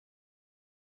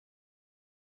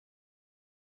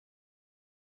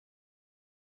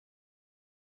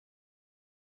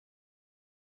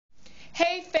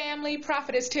Hey family,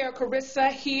 Prophetess Tera Carissa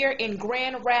here in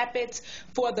Grand Rapids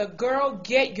for the Girl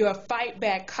Get Your Fight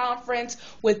Back conference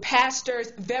with Pastors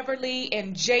Beverly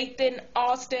and Jathan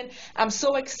Austin. I'm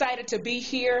so excited to be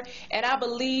here, and I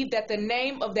believe that the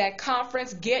name of that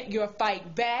conference, Get Your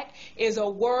Fight Back, is a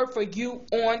word for you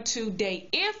on today.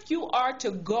 If you are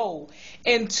to go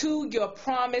into your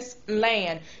promised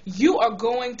land, you are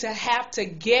going to have to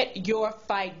get your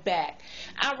fight back.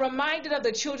 I'm reminded of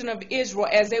the children of Israel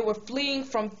as they were fleeing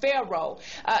from Pharaoh.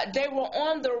 They were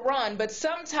on the run, but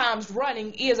sometimes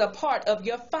running is a part of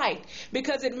your fight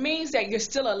because it means that you're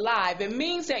still alive. It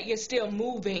means that you're still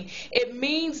moving. It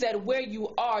means that where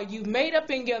you are, you made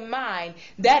up in your mind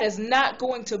that is not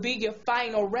going to be your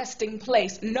final resting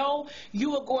place. No,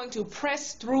 you are going to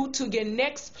press through to your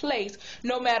next place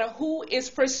no matter who is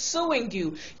pursuing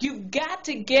you. You've got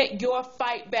to get your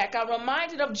fight back. I'm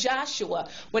reminded of Joshua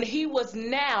when he was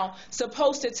now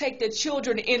supposed to take the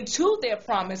children into their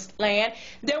promised land.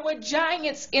 There were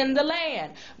giants in the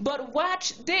land. But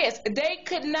watch this. They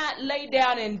could not lay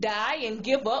down and die and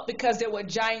give up because there were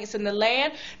giants in the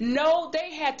land. No,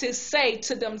 they had to say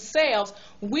to themselves,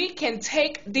 we can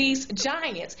take these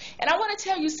giants. And I want to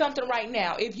tell you something right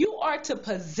now. If you are to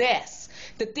possess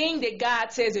the thing that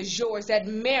God says is yours, that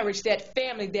marriage, that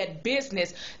family, that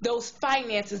business, those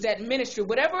finances, that ministry,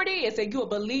 whatever it is that you are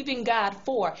believing God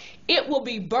for, it will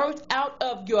be birthed out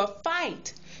of your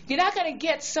fight. You're not going to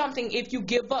get something if you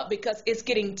give up because it's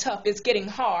getting tough, it's getting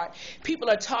hard. People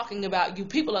are talking about you,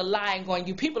 people are lying on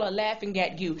you, people are laughing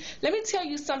at you. Let me tell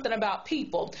you something about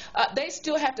people. They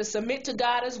still have to submit to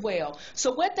God as well.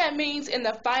 So what that means in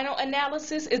the final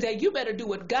analysis is that you better do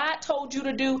what God told you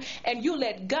to do and you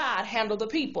let God handle the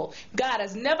people. God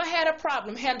has never had a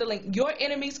problem handling your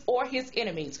enemies or his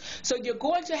enemies. So you're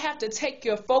going to have to take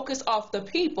your focus off the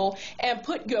people and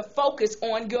put your focus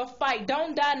on your fight.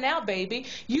 Don't die now, baby.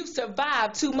 You've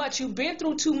survived too much. You've been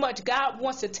through too much. God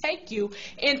wants to take you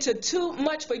into too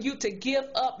much for you to give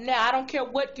up now. I don't care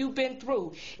what you've been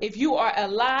through. If you are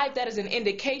alive, that is an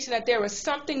indication that there is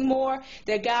something more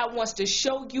that God wants to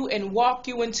show you and walk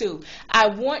you into. I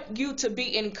want you to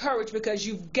be encouraged because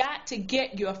you've got to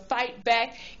get your fight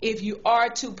back if you are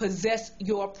to possess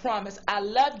your promise. I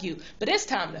love you, but it's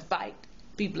time to fight.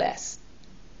 Be blessed.